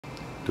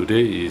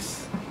Today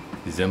is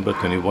December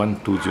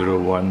 21,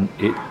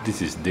 2018.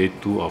 This is day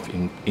 2 of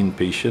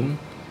inpatient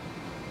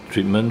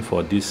treatment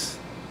for this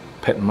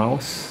pet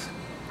mouse.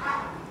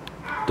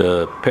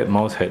 The pet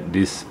mouse had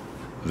this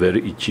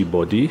very itchy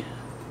body,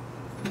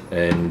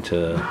 and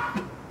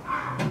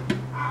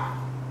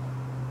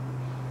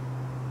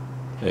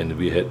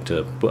we had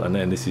to put under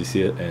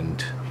anesthesia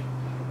and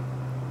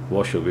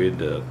wash away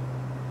the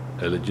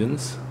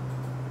allergens.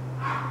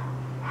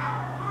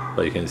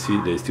 But you can see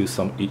there's still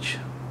some itch,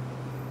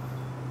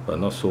 but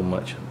not so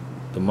much.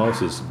 The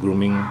mouse is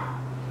grooming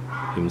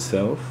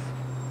himself,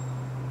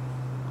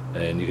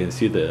 and you can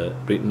see the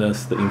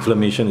redness, the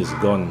inflammation is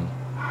gone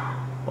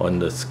on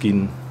the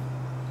skin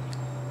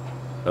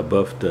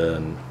above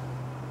the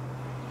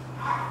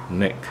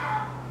neck.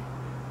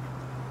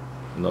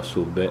 Not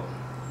so bad.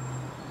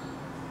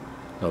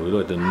 Now we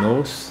look at the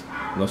nose,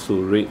 not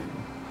so red,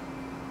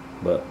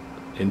 but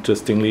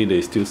interestingly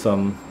there's still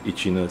some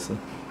itchiness.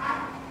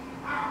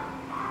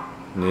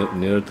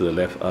 Nearer to the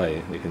left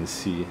eye, you can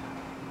see,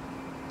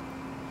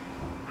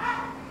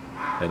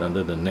 and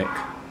under the neck.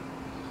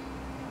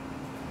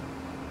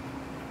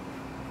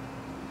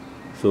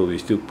 So we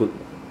still put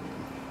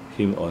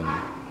him on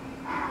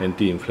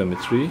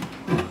anti-inflammatory,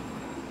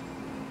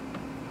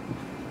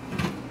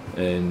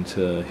 and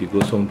he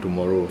goes home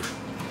tomorrow.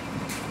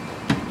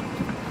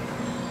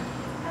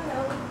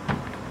 Hello.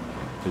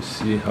 You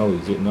see how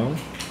is it now?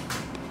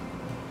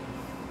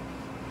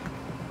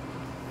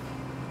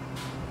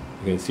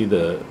 You can see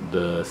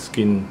the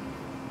skin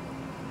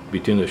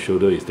between the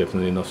shoulder is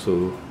definitely not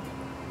so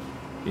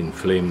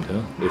inflamed.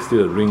 There's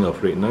still a ring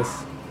of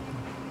redness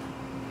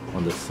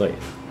on the side.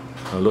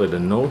 Now look at the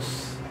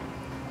nose.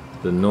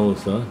 The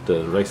nose,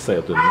 the right side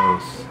of the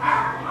nose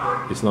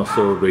is not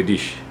so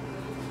reddish.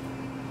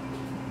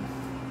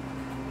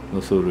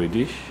 Not so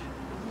reddish,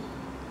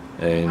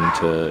 and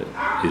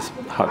it's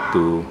hard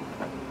to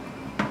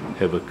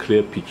have a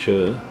clear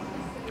picture,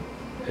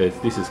 as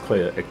this is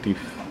quite an active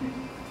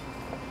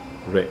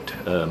red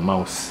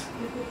mouse.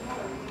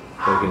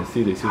 So you can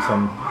see there's still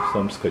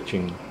some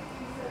scratching.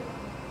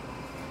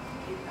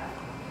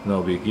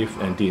 Now we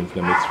give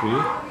anti-inflammatory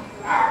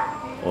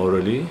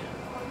orally,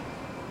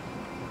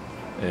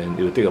 and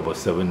it will take about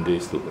 7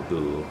 days to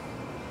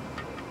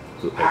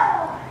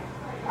act.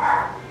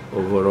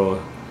 Overall,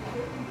 you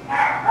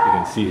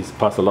can see he's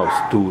passed a lot of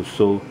stool,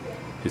 so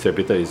his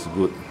appetite is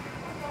good.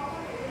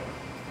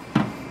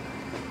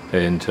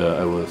 And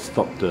I will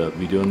stop the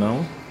video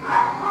now.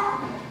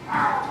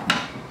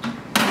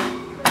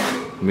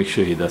 Make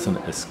sure he doesn't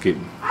escape.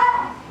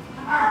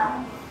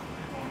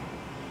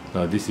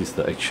 Now this is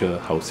the actual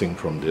housing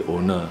from the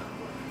owner.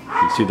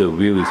 You see the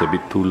wheel is a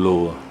bit too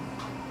low,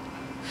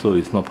 so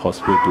it's not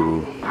possible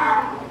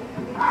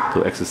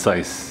to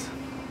exercise.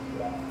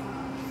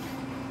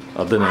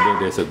 Other than that,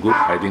 there's a good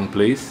hiding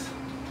place,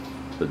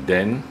 the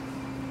den,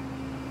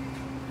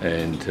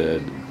 and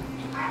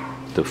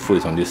the food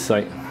is on this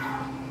side.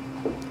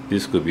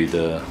 This could be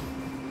the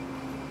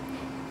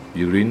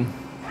urine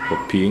for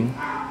peeing.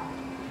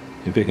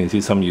 In fact, you can see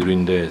some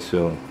urine there as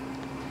well.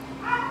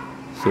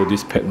 So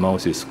this pet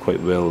mouse is quite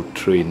well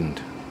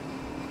trained,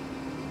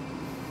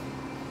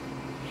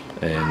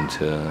 and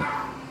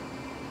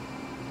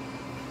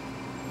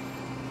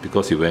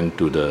because he went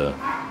to the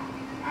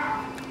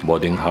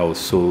boarding house,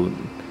 so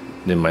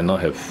they might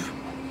not have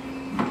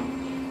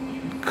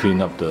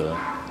cleaned up the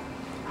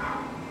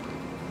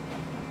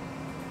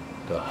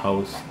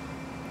house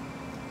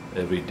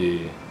every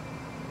day.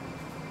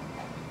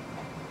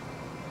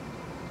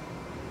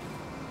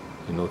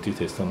 You notice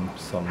there's some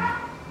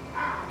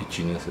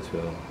itchiness as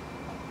well.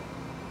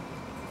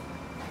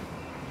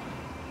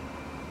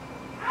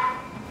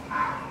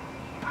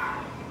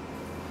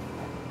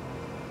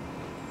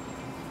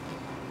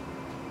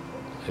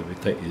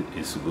 Appetite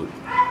is good.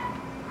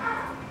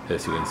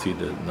 As you can see,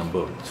 the number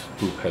of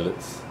stool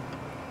pellets.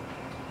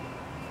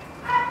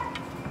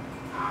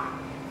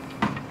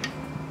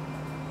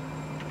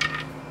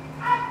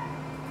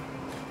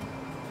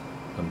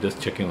 I'm just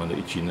checking on the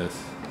itchiness.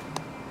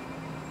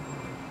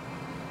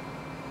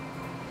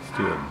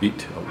 Still a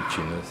bit of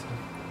itchiness.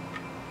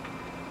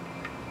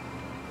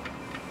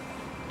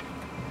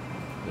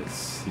 Let's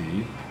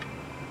see.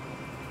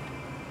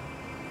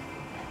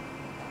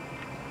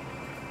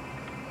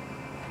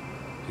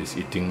 He's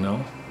eating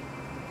now.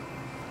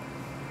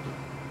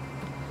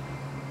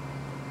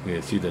 You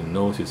can see the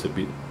nose is a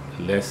bit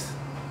less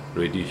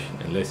reddish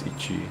and less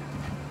itchy.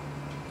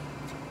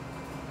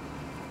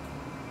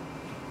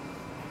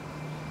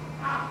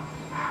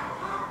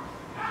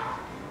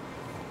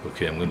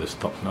 Okay, I'm going to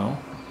stop now.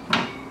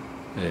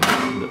 And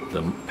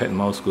the pet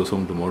mouse goes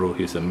home tomorrow.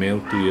 He's a male,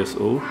 2 years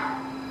old.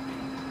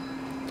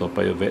 Toa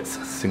Payoh Vets,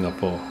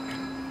 Singapore.